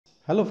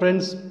Hello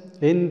friends,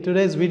 in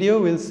today's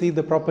video we'll see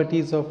the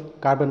properties of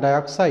carbon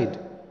dioxide.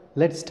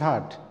 Let's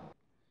start.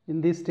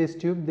 In this test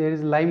tube there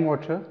is lime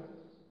water.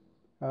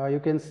 You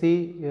can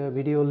see a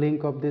video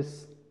link of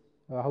this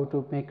how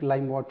to make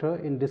lime water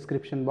in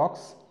description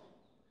box.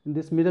 In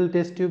this middle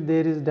test tube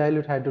there is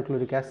dilute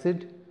hydrochloric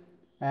acid,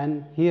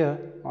 and here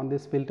on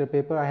this filter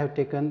paper I have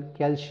taken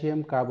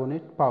calcium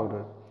carbonate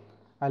powder.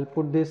 I'll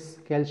put this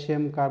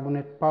calcium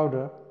carbonate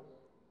powder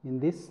in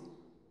this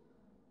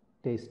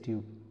test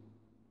tube.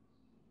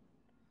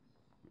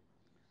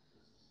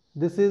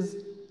 This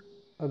is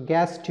a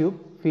gas tube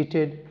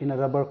fitted in a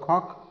rubber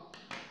cork.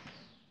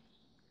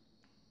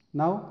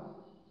 Now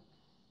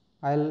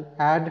I'll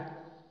add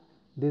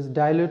this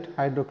dilute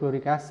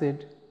hydrochloric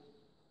acid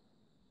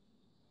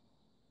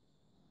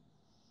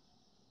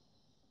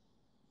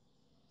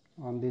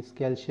on this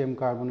calcium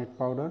carbonate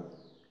powder.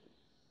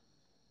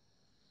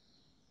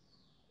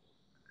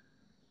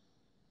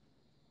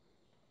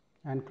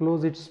 And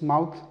close its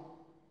mouth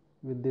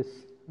with this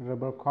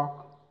rubber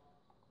cork.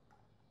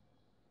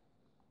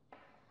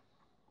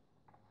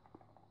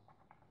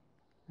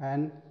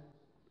 And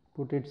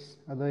put its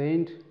other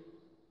end.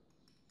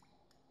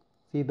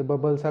 See, the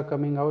bubbles are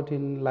coming out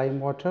in lime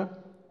water,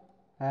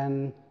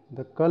 and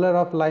the color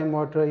of lime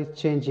water is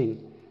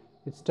changing.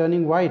 It's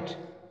turning white.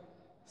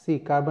 See,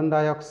 carbon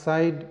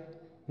dioxide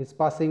is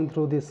passing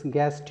through this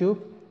gas tube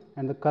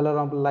and the color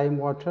of lime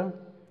water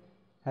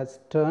has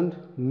turned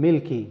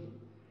milky,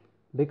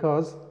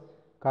 because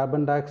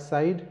carbon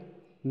dioxide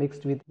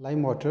mixed with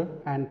lime water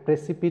and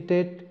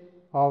precipitate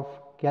of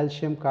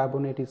calcium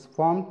carbonate is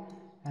formed,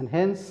 and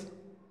hence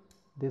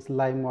this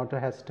lime water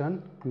has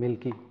turned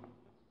milky.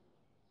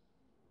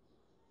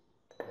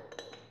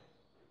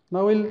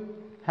 Now we'll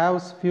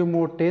have few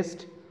more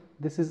tests.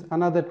 This is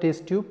another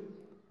test tube,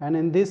 and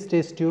in this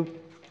test tube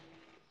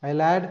I'll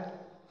add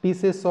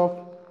pieces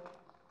of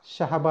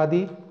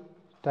Shahabadi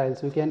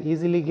tiles. You can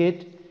easily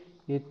get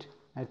it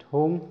at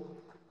home.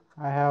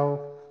 I have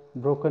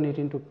broken it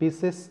into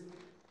pieces.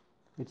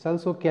 It's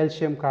also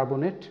calcium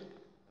carbonate,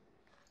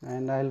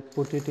 and I'll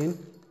put it in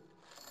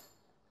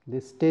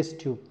this test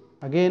tube.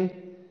 Again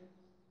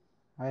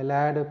I'll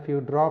add a few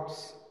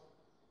drops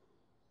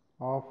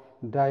of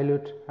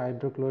dilute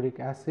hydrochloric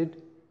acid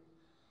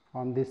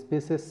on these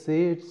pieces.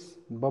 See, its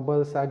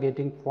bubbles are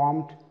getting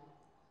formed,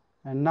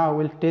 and now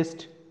we'll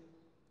test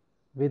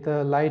with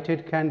a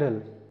lighted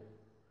candle.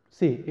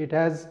 See, it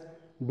has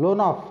blown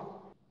off.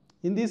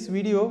 In this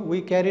video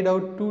we carried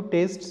out two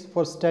tests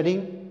for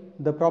studying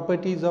the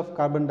properties of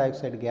carbon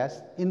dioxide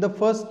gas. In the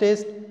first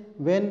test,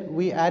 when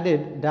we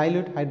added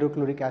dilute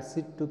hydrochloric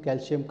acid to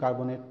calcium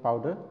carbonate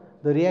powder,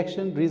 the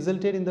reaction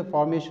resulted in the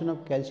formation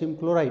of calcium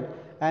chloride,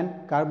 and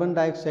carbon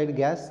dioxide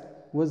gas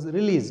was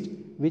released,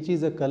 which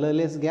is a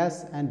colorless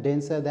gas and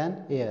denser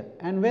than air.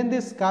 And when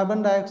this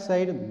carbon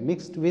dioxide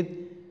mixed with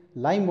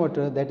lime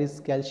water, that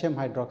is calcium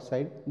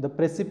hydroxide, the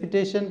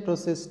precipitation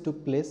process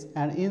took place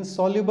and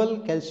insoluble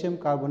calcium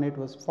carbonate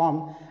was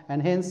formed,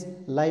 and hence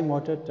lime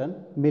water turned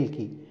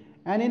milky.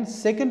 And in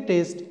second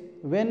test,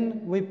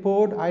 when we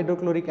poured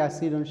hydrochloric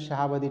acid on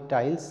Shahabadi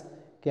tiles,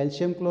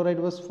 calcium chloride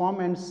was formed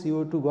and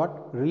CO2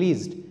 got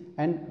released.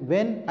 And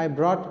when I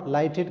brought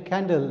lighted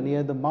candle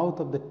near the mouth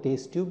of the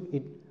test tube,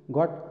 it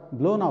got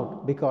blown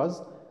out,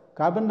 because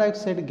carbon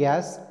dioxide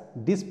gas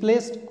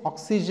displaced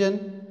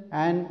oxygen,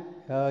 and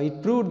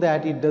it proved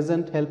that it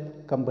doesn't help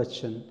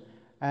combustion.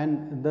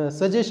 And the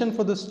suggestion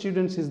for the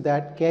students is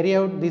that carry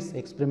out this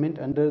experiment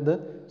under the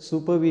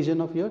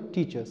supervision of your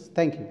teachers.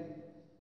 Thank you.